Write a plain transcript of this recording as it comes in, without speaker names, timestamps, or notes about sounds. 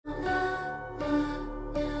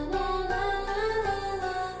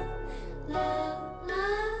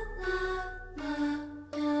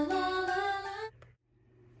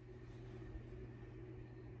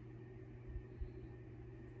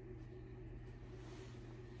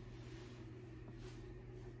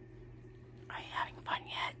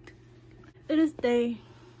it is day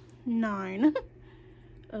 9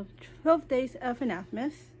 of 12 days of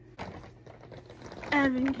FNAFMAS.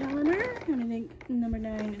 Advent calendar, and I think number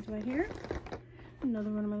 9 is right here. Another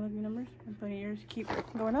one of my lucky numbers. My bunny ears keep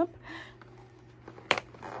going up.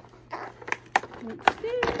 Let's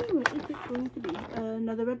see, what is it going to be?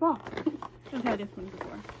 Another red ball. I've had this one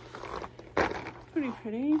before. Pretty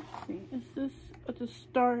pretty. Let's see, is this? It's a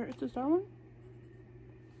star. It's a star one.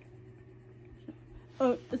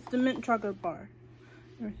 Oh, it's the mint chocolate bar.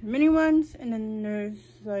 There's the mini ones, and then there's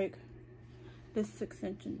like this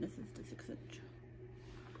 6-inch, and this is the 6-inch.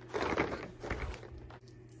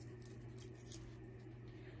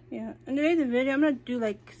 Yeah, in today's video, I'm gonna do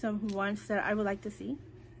like some ones that I would like to see.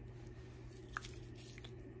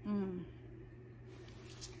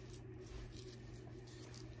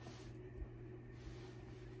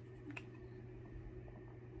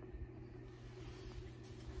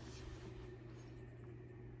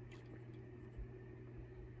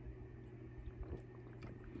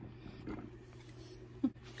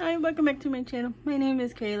 Hi, welcome back to my channel. My name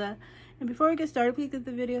is Kayla, and before we get started, please give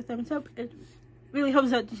the video a thumbs up. It really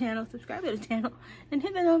helps out the channel. Subscribe to the channel and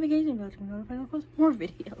hit the notification bell to be notified when I post more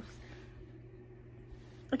videos.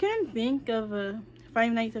 I can't think of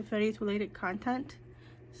Five Nights at Freddy's related content,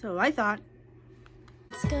 so I thought,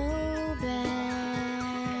 let's go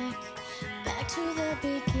back to the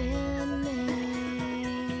beginning.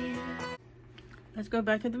 Let's go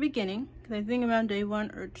back to the beginning, because I think around day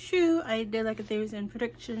 1 or 2, I did like a theories and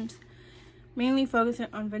predictions, mainly focusing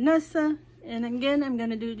on Vanessa. And again, I'm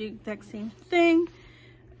gonna do the exact same thing.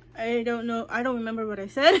 I don't remember what I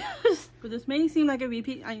said, but this may seem like a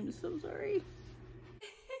repeat. I am so sorry.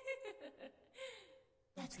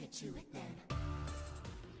 Let's get you it then.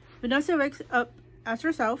 Vanessa wakes up as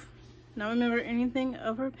herself, not remember anything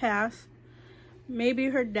of her past. Maybe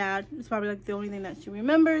her dad is probably like the only thing that she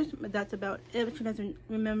remembers, but that's about it. She doesn't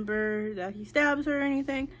remember that he stabs her or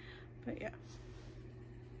anything, but yeah.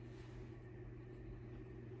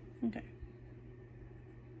 Okay.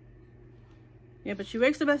 Yeah, but she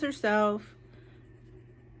wakes up as herself.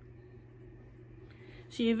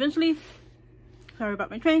 She eventually, sorry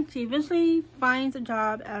about my train, she eventually finds a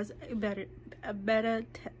job as a beta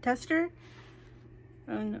tester.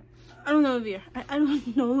 And I don't know if I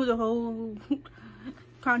don't know the whole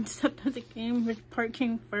concept of the game, which part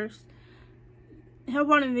came first. How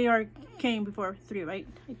 1 and VR came before 3, right?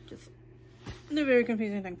 It's a very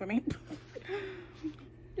confusing thing for me.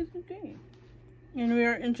 It's okay. And we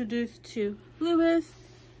are introduced to Lewis.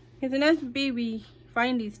 Because in SB we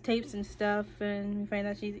find these tapes and stuff, and we find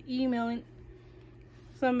that she's emailing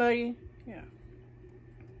somebody.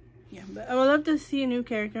 Yeah, but I would love to see a new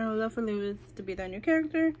character. I would love for Lewis to be that new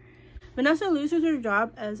character. Vanessa loses her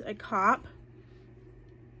job as a cop.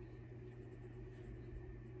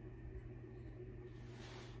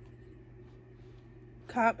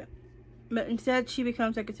 But instead she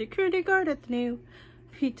becomes like a security guard at the new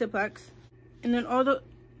Pizzaplex. And then all those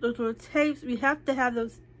little tapes, we have to have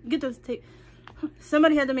those, get those tapes.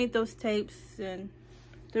 Somebody had to make those tapes, and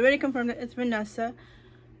they already confirmed that it's Vanessa.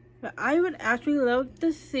 But I would actually love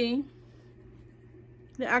to see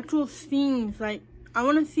the actual scenes. Like, I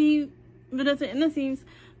want to see Vanessa in the scenes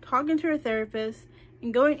talking to her therapist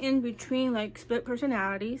and going in between like split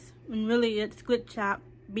personalities. And really it's Glitch Chap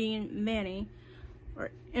being Vanny,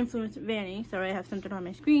 or influenced Vanny. Sorry, I have something on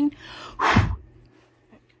my screen. I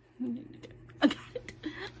got it.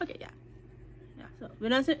 Okay, yeah. So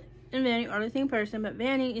Vanessa and Vanny are the same person, but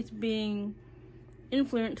Vanny is being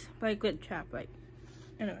influenced by Glitch Chap, like,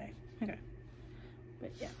 anyway. Okay.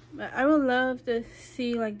 But yeah, but I would love to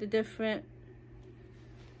see like the different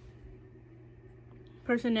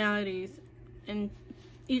personalities in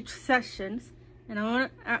each sessions, and I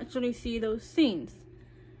want to actually see those scenes.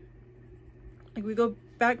 Like, we go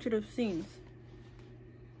back to those scenes.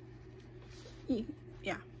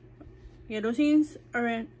 Yeah, those scenes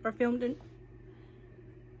are filmed in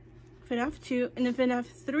Fnaf 2, and then Fnaf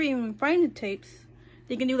 3, when we find the tapes,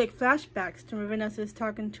 they can do like flashbacks to when Vanessa's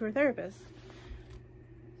talking to her therapist.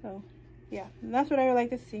 So yeah, that's what I would like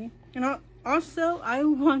to see. And also I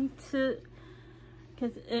want to,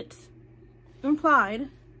 because it's implied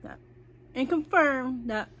that and confirmed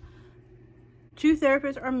that 2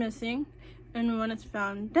 therapists are missing and one is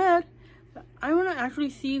found dead. But I want to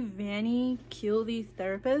actually see Vanny kill these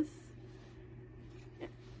therapists.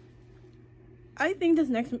 I think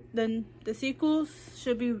the sequels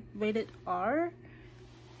should be rated R.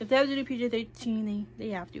 If they have to do PG-13, they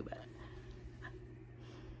have to, but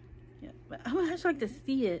yeah. But I would just like to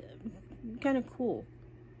see it. Kind of cool.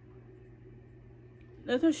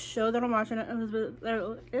 There's a show that I'm watching. Elizabeth,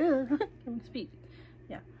 can't speak.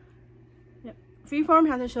 Yeah. Freeform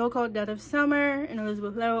has a show called Dead of Summer, and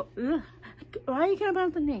Elizabeth Larrell, why you can't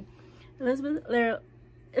pronounce the name? Elizabeth Larrell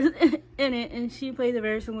is in it, and she plays a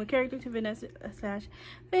very similar character to Vanessa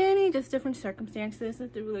 / Fanny, just different circumstances.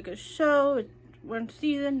 It's a really good show. It's one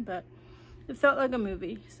season, but it felt like a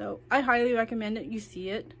movie, so I highly recommend that you see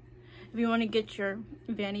it. If you want to get your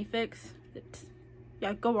Vanny fix,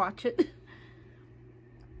 yeah, go watch it.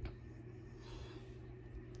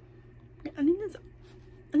 I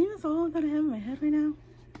think that's all that I have in my head right now.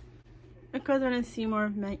 Because I want to see more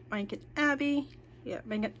of Mike and Abby. Yeah,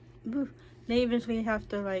 they eventually have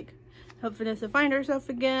to like help Vanessa find herself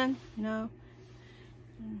again, you know.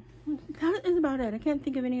 That is about it. I can't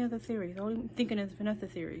think of any other theories. All I'm thinking is Vanessa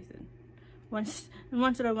theories and ones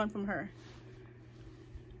that I want from her.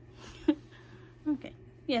 Okay,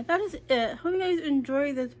 yeah, that is it. Hope you guys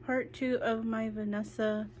enjoy this part 2 of my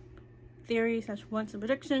Vanessa theories / wants and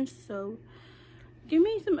predictions. So give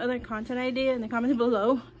me some other content idea in the comments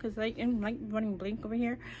below, because I'm like running blank over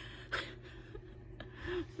here.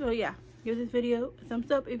 So yeah, give this video a thumbs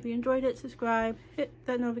up if you enjoyed it. Subscribe, hit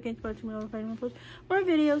that notification button to be notified when I post more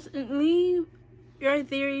videos, and leave your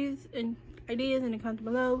theories and ideas in the comments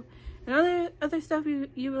below, and other stuff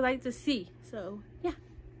you would like to see. So yeah,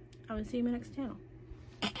 I will see you in my next channel.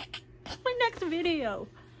 My next video.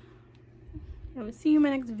 I will see you in my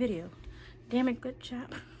next video. Damn it, good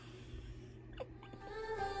chap.